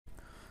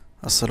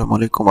আসসালামু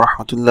আলাইকুম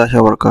রহমতুল্লাহি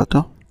ওয়া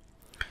বারাকাতুহু।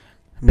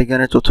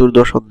 বিজ্ঞানের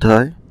চতুর্দশ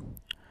অধ্যায়।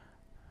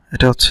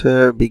 এটা হচ্ছে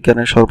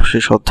বিজ্ঞানের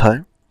সর্বশেষ অধ্যায়।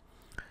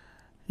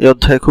 এই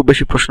অধ্যায়ে খুব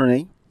বেশি প্রশ্ন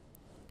নেই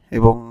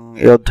এবং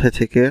এই অধ্যায়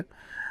থেকে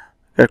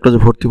একটা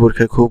ভর্তি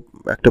পরীক্ষায় খুব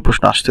একটা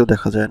প্রশ্ন আসতেও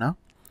দেখা যায় না।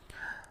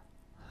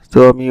 তো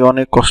আমি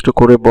অনেক কষ্ট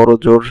করে বড়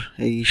জোর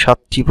এই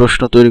 7টি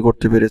প্রশ্ন তৈরি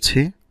করতে পেরেছি।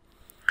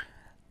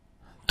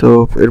 তো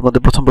এর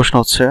মধ্যে প্রথম প্রশ্ন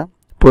হচ্ছে,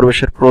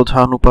 পরিবেশের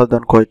প্রধান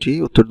উপাদান কয়টি?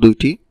 উত্তর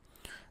 2টি,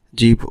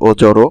 জীব ও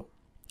জড়।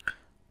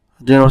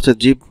 দুই নম্বর হচ্ছে,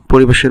 জীব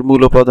পরিবেশের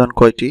মূল উপাদান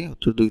কয়টি?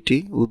 উত্তর 2টি,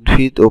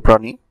 উদ্ভিদ ও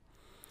প্রাণী।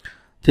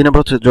 3 নম্বর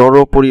হচ্ছে, জড়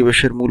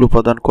পরিবেশের মূল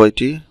উপাদান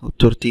কয়টি?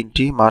 উত্তর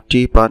 3টি,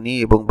 মাটি, পানি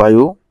এবং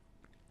বায়ু।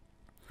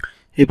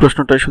 এই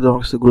প্রশ্নটাই শুধু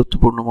আমার কাছে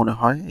গুরুত্বপূর্ণ মনে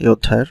হয় এই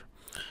অধ্যায়ের।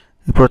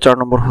 এরপর 4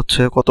 নম্বর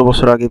হচ্ছে, কত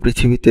বছর আগে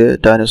পৃথিবীতে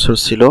ডাইনোসর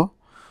ছিল?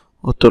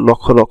 উত্তর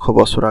লক্ষ লক্ষ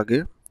বছর আগে।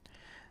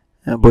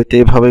 বইতে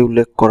এভাবে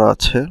উল্লেখ করা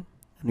আছে,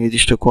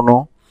 নির্দিষ্ট কোনো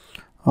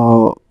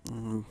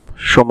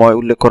সময়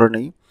উল্লেখ করা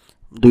নেই।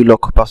 2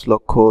 লক্ষ, 5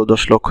 লক্ষ,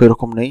 10 লক্ষ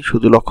এরকম নেই,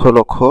 শুধু লক্ষ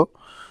লক্ষ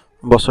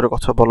বছরের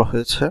কথা বলা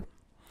হয়েছে।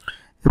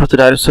 এরপর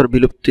ডাইনোসর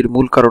বিলুপ্তির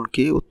মূল কারণ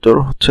কি? উত্তর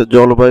হচ্ছে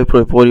জলবায়ু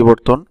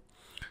পরিবর্তন।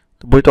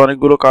 বইতে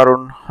অনেকগুলো কারণ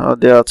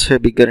দেয়া আছে।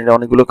 বিজ্ঞানীরা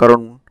অনেকগুলো কারণ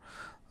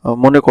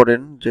মনে করেন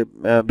যে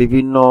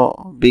বিভিন্ন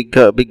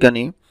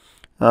বিজ্ঞানী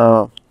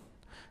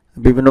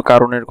বিভিন্ন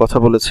কারণের কথা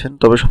বলেছেন,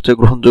 তবে সবচেয়ে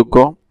গ্রহণযোগ্য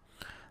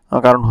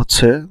কারণ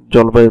হচ্ছে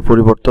জলবায়ুর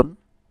পরিবর্তন।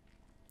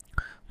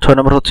 6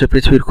 নম্বর হচ্ছে,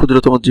 পৃথিবীর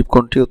ক্ষুদ্রতম জীব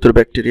কোনটি? উত্তর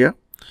ব্যাকটেরিয়া।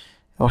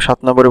 এবং 7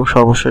 নম্বর এবং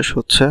সর্বশেষ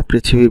হচ্ছে,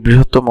 পৃথিবীর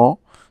বৃহত্তম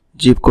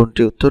জীব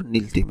কোনটি? উত্তর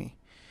নীলতিমি।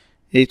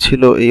 এই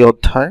ছিল এই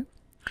অধ্যায়।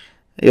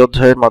 এই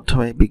অধ্যায়ের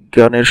মাধ্যমে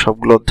বিজ্ঞানের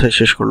সবগুলো অধ্যায়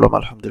শেষ করলাম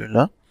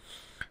আলহামদুলিল্লাহ।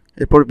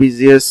 এরপর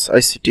বিজিএস,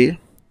 আইসিটি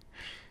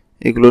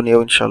এগুলো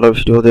নিয়েও ইনশাআল্লাহ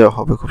ভিডিও দেওয়া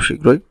হবে খুব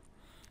শীঘ্রই।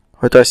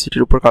 হয়তো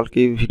আইসিটির উপর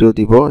কালকেই ভিডিও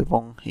দিব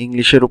এবং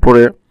ইংলিশের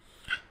উপরে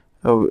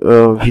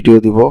ভিডিও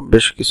দিব,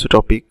 বেশ কিছু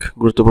টপিক,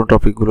 গুরুত্বপূর্ণ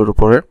টপিকগুলোর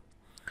উপরে।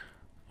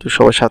 তো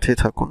সবাই সাথেই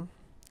থাকুন।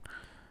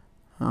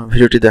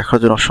 ভিডিওটি দেখার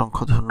জন্য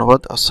অসংখ্য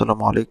ধন্যবাদ।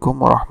 আসসালামু আলাইকুম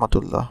ওয়া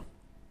রাহমাতুল্লাহ।